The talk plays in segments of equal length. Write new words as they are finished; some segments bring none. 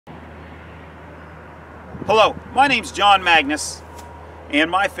Hello, my name's John Magnus,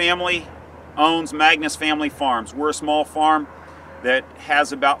 and my family owns Magnus Family Farms. We're a small farm that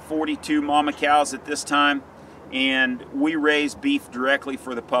has about 42 mama cows at this time, and we raise beef directly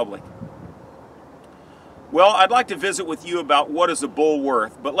for the public. Well, I'd like to visit with you about what is a bull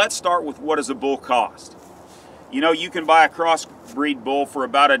worth, but let's start with what does a bull cost. You know, you can buy a crossbreed bull for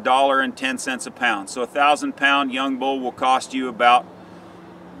about $1.10 a pound. So a 1,000-pound young bull will cost you about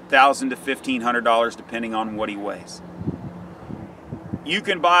 $1,000 to $1,500 depending on what he weighs. You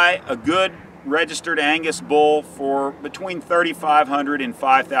can buy a good registered Angus bull for between $3,500 and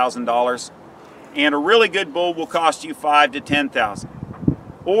 $5,000, and a really good bull will cost you $5,000 to $10,000.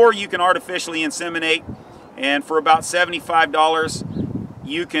 Or you can artificially inseminate, and for about $75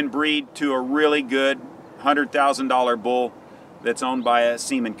 you can breed to a really good $100,000 bull that's owned by a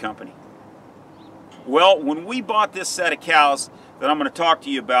semen company. Well, when we bought this set of cows that I'm going to talk to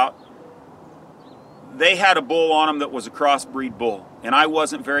you about, they had a bull on them that was a crossbreed bull, and I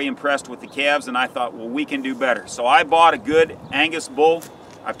wasn't very impressed with the calves, and I thought, well, we can do better. So I bought a good Angus bull.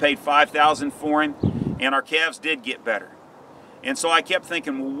 I paid $5,000 for him, and our calves did get better. And so I kept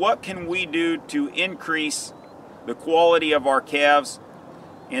thinking, well, what can we do to increase the quality of our calves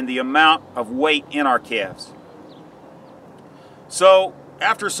and the amount of weight in our calves? So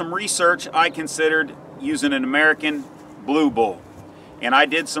after some research, I considered using an American Blue Bull. And I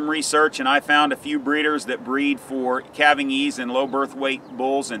did some research, and I found a few breeders that breed for calving ease and low birth weight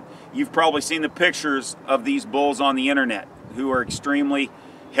bulls. And you've probably seen the pictures of these bulls on the internet, who are extremely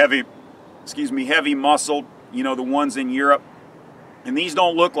heavy muscled, you know, the ones in Europe. And these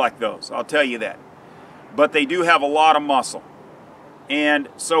don't look like those, I'll tell you that. But they do have a lot of muscle. And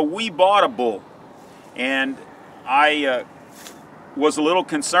so we bought a bull, and I was a little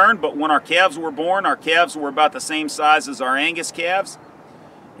concerned, but when our calves were born, our calves were about the same size as our Angus calves.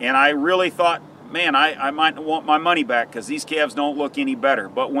 And I really thought, man, I might want my money back because these calves don't look any better.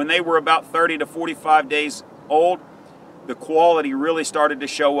 But when they were about 30 to 45 days old, the quality really started to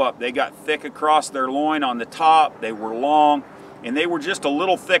show up. They got thick across their loin on the top, they were long, and they were just a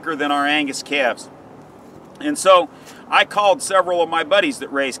little thicker than our Angus calves. And so I called several of my buddies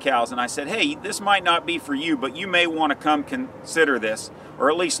that raise cows, and I said, hey, this might not be for you, but you may want to come consider this,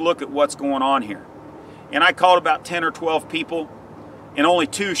 or at least look at what's going on here. And I called about 10 or 12 people, and only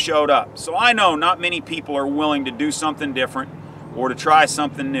 2 showed up. So I know not many people are willing to do something different or to try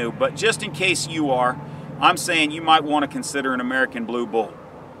something new, but just in case you are, I'm saying you might want to consider an American Blue Bull.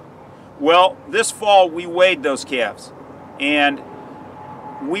 Well, this fall we weighed those calves, and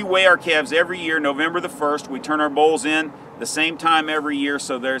we weigh our calves every year, November the 1st. We turn our bulls in the same time every year,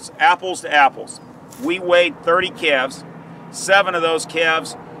 so there's apples to apples. We weighed 30 calves. 7 of those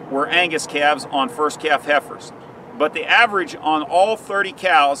calves were Angus calves on first calf heifers. But the average on all 30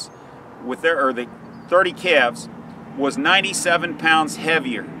 cows the 30 calves was 97 pounds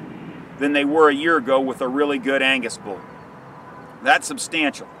heavier than they were a year ago with a really good Angus bull. That's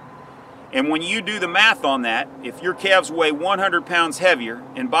substantial. And when you do the math on that, if your calves weigh 100 pounds heavier,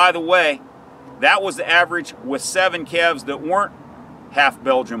 and by the way, that was the average with 7 calves that weren't half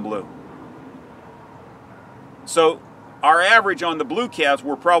Belgian blue. So our average on the blue calves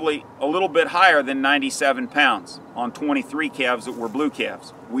were probably a little bit higher than 97 pounds on 23 calves that were blue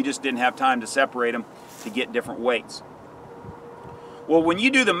calves. We just didn't have time to separate them to get different weights. Well, when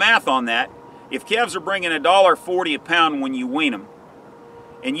you do the math on that, if calves are bringing $1.40 a pound when you wean them,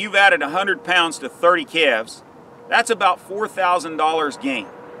 and you've added 100 pounds to 30 calves, that's about $4,000 gain.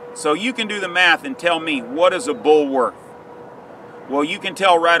 So you can do the math and tell me, what is a bull worth? Well, you can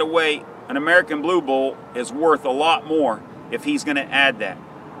tell right away an American Blue Bull is worth a lot more if he's going to add that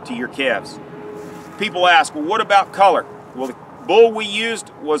to your calves. People ask, well, what about color? Well, the bull we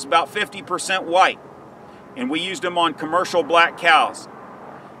used was about 50% white, and we used them on commercial black cows.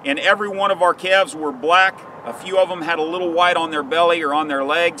 And every one of our calves were black. A few of them had a little white on their belly or on their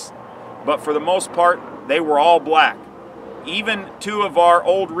legs, but for the most part, they were all black. Even 2 of our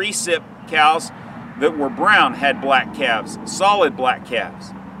old recip cows that were brown had black calves, solid black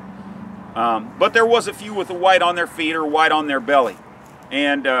calves. But there was a few with a white on their feet or white on their belly.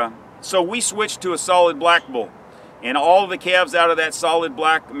 And so we switched to a solid black bull. And all of the calves out of that solid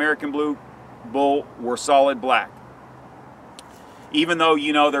black American Blue Bull were solid black. Even though,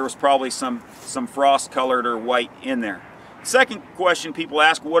 you know, there was probably some frost colored or white in there. Second question people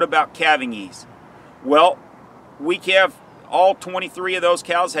ask, what about calving ease? Well, we calve, all 23 of those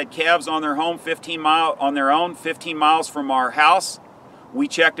cows had calves on their own 15 miles from our house. We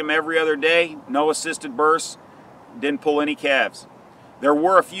checked them every other day, no assisted births, didn't pull any calves. There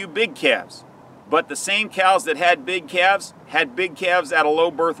were a few big calves, but the same cows that had big calves at a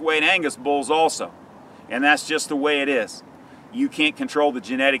low birth weight Angus bulls also. And that's just the way it is. You can't control the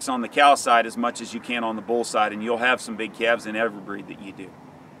genetics on the cow side as much as you can on the bull side, and you'll have some big calves in every breed that you do.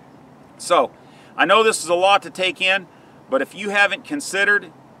 So, I know this is a lot to take in, but if you haven't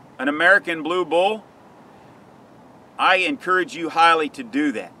considered an American Blue Bull, I encourage you highly to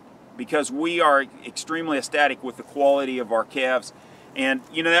do that, because we are extremely ecstatic with the quality of our calves. And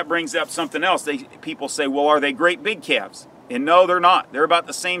you know, that brings up something else. People say, well, are they great big calves? And no, they're not. They're about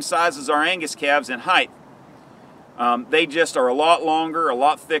the same size as our Angus calves in height. They just are a lot longer, a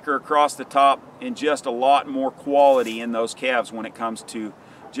lot thicker across the top, and just a lot more quality in those calves when it comes to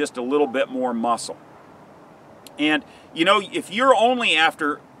just a little bit more muscle. And you know, if you're only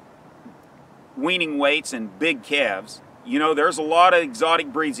after weaning weights and big calves, you know, there's a lot of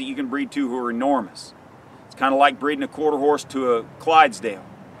exotic breeds that you can breed to who are enormous. It's kind of like breeding a quarter horse to a Clydesdale.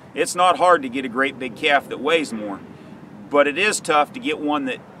 It's not hard to get a great big calf that weighs more, but it is tough to get one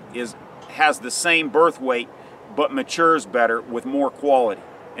that has the same birth weight but matures better with more quality.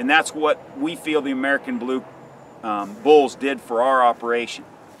 And that's what we feel the American Blue Bulls did for our operation.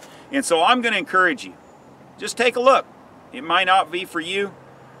 And so I'm going to encourage you, just take a look. It might not be for you,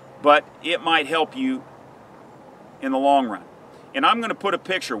 but it might help you in the long run. And I'm going to put a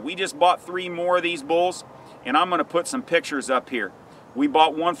picture. We just bought 3 more of these bulls, and I'm going to put some pictures up here. We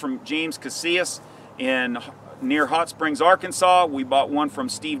bought one from James Casillas near Hot Springs, Arkansas. We bought one from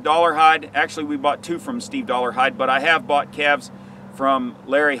Steve Dollarhide. Actually, we bought 2 from Steve Dollarhide, but I have bought calves from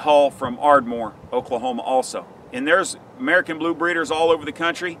Larry Hull from Ardmore, Oklahoma also. And there's American Blue breeders all over the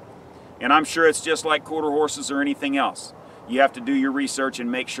country, and I'm sure it's just like quarter horses or anything else. You have to do your research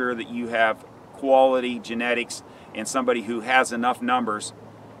and make sure that you have quality genetics and somebody who has enough numbers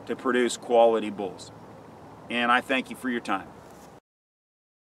to produce quality bulls. And I thank you for your time.